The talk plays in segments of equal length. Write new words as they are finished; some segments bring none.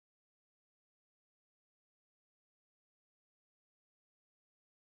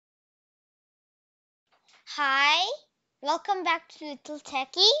Hi, welcome back to Little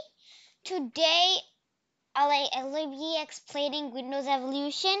Techie. Today I'll be explaining Windows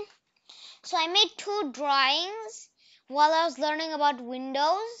evolution. So I made two drawings while I was learning about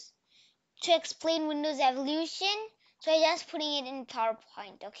Windows to explain Windows evolution. So I'm just putting it in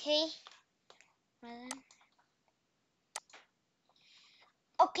PowerPoint, okay?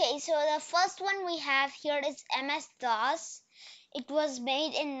 Okay, so the first one we have here is MS-DOS. It was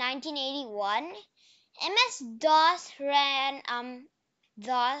made in 1981. MS-DOS ran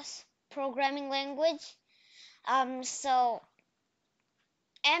DOS programming language. So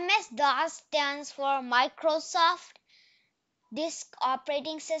MS-DOS stands for Microsoft Disk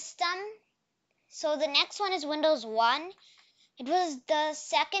Operating System. So the next one is Windows 1. It was the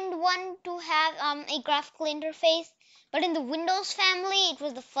second one to have a graphical interface, but in the Windows family, it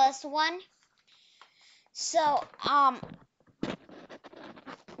was the first one. So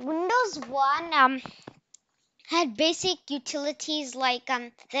Windows 1 had basic utilities like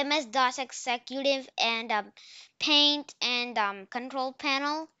the MS-DOS Executive and Paint and Control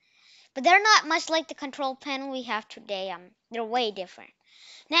Panel. But they're not much like the control panel we have today. They're way different.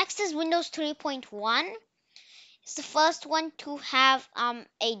 Next is Windows 3.1. It's the first one to have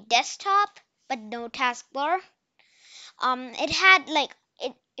a desktop but no taskbar. It had like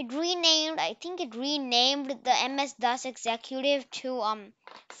it renamed. I think it renamed the MS-DOS Executive to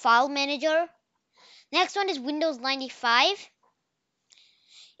File Manager. Next one is Windows 95.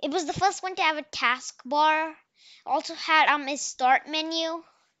 It was the first one to have a taskbar. Also had a start menu,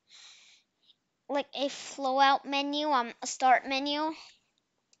 like a flow out menu, a start menu.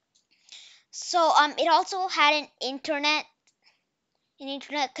 So it also had an internet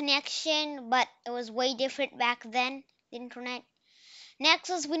connection, but it was way different back then, the internet. Next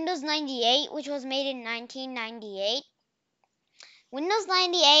was Windows 98, which was made in 1998. Windows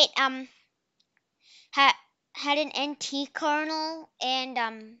 98 had had an NT kernel, and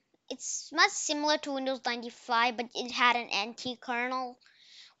it's much similar to Windows 95, but it had an NT kernel.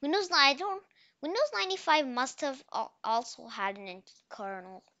 Windows 95 must have also had an NT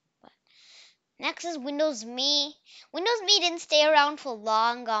kernel. Next is Windows Me. Windows Me didn't stay around for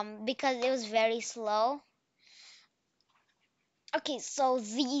long because it was very slow. Okay, so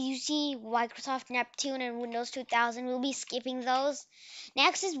you see Microsoft Neptune and Windows 2000. We'll be skipping those.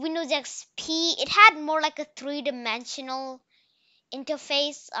 Next is Windows XP. It had more like a three-dimensional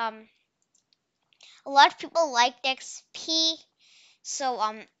interface. A lot of people liked XP, so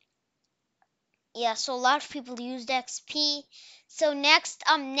yeah, so a lot of people used XP. So next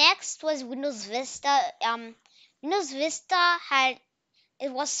was Windows Vista. Windows Vista had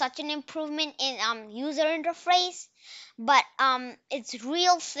it was such an improvement in user interface, but its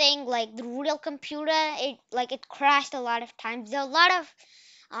real thing, like the real computer, it crashed a lot of times. There are a lot of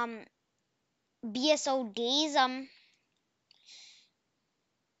um BSODs.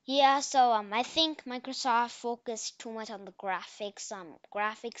 Yeah, so I think Microsoft focused too much on the graphics.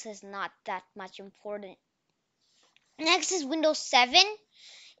 Graphics is not that much important. Next is Windows 7.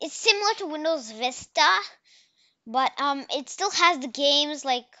 It's similar to Windows Vista, but it still has the games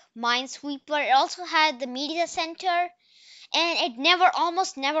like Minesweeper. It also had the media center, and it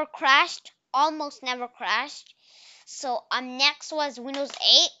almost never crashed. Almost never crashed. So next was Windows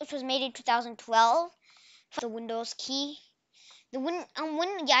 8, which was made in 2012. The Windows key. When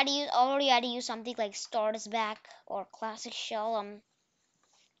you had to use something like Start Us Back or Classic Shell.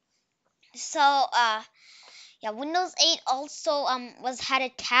 So yeah, Windows 8 also was had a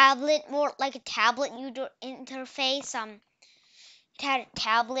tablet, more like a tablet user interface. It had a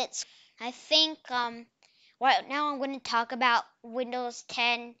tablet. I think right now I'm going to talk about Windows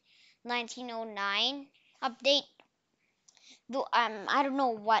 10 1909 update. Though I don't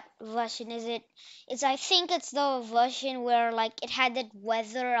know what version is it. I think it's the version where like it had that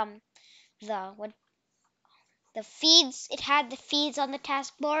weather the what the feeds. It had the feeds on the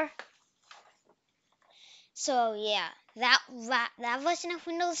taskbar. So yeah, that version of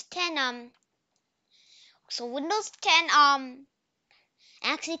Windows 10 so Windows 10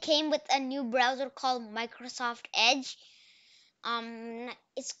 actually came with a new browser called Microsoft Edge.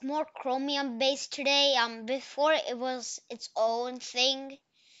 It's more Chromium based today. Before it was its own thing.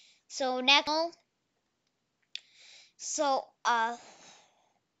 So next, so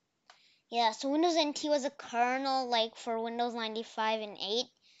yeah, so Windows NT was a kernel like for Windows 95 and 8.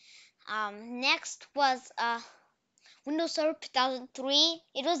 Next was Windows Server 2003.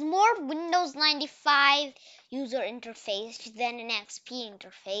 It was more Windows 95 user interface than an XP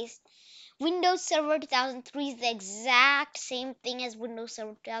interface. Windows Server 2003 is the exact same thing as Windows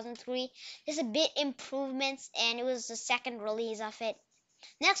Server 2003. Just a bit improvements, and it was the second release of it.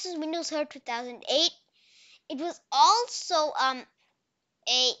 Next is Windows Server 2008. It was also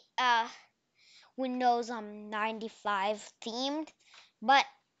a Windows 95 themed, but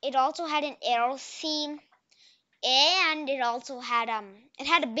it also had an arrow theme, and it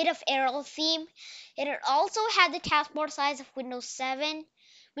had a bit of arrow theme. It also had the taskbar size of Windows 7.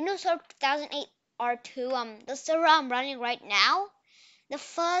 Windows Server 2008 R2, the server I'm running right now. The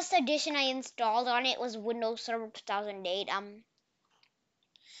first edition I installed on it was Windows Server 2008.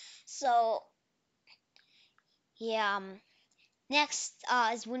 So yeah. Next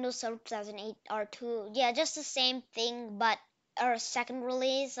is Windows Server 2008 R2. Yeah, just the same thing, but our second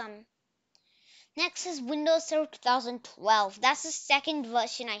release. Next is Windows Server 2012. That's the second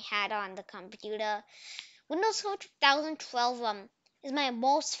version I had on the computer. Windows Server 2012 is my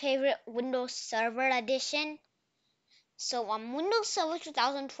most favorite Windows Server edition. So Windows Server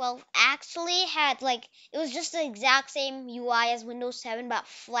 2012 actually had like it was just the exact same UI as Windows 7 but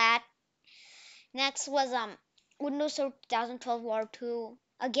flat. Next was Windows Server 2012 R2.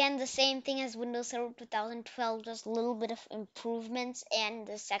 Again, the same thing as Windows Server 2012, just a little bit of improvements and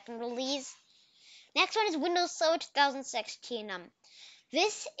the second release. Next one is Windows Server 2016.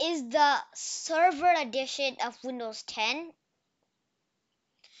 This is the server edition of Windows 10.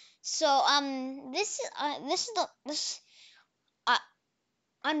 So this is the this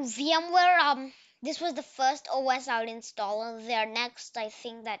on VMware this was the first OS I would install on there. Next, I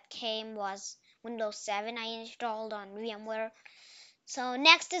think that came was Windows 7 I installed on VMware. So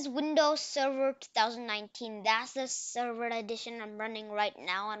next is Windows Server 2019. That's the server edition I'm running right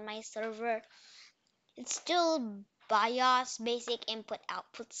now on my server. It's still BIOS, basic input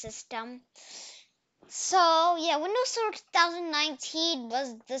output system. So yeah, Windows Server 2019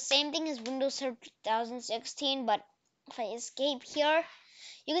 was the same thing as Windows Server 2016, but if I escape here,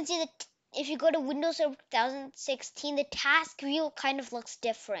 you can see that if you go to Windows Server 2016, the task view kind of looks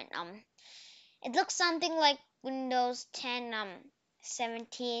different. It looks something like Windows 10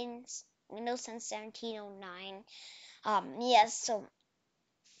 17 Windows 10 1709. Yes, so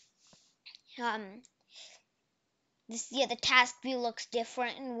um this yeah the task view looks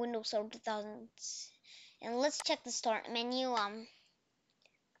different in Windows Server 2000. And let's check the start menu.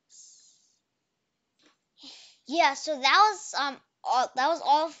 Yeah, so that was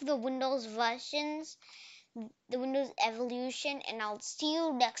all of the Windows versions, the Windows evolution, and I'll see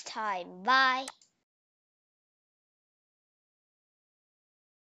you next time. Bye.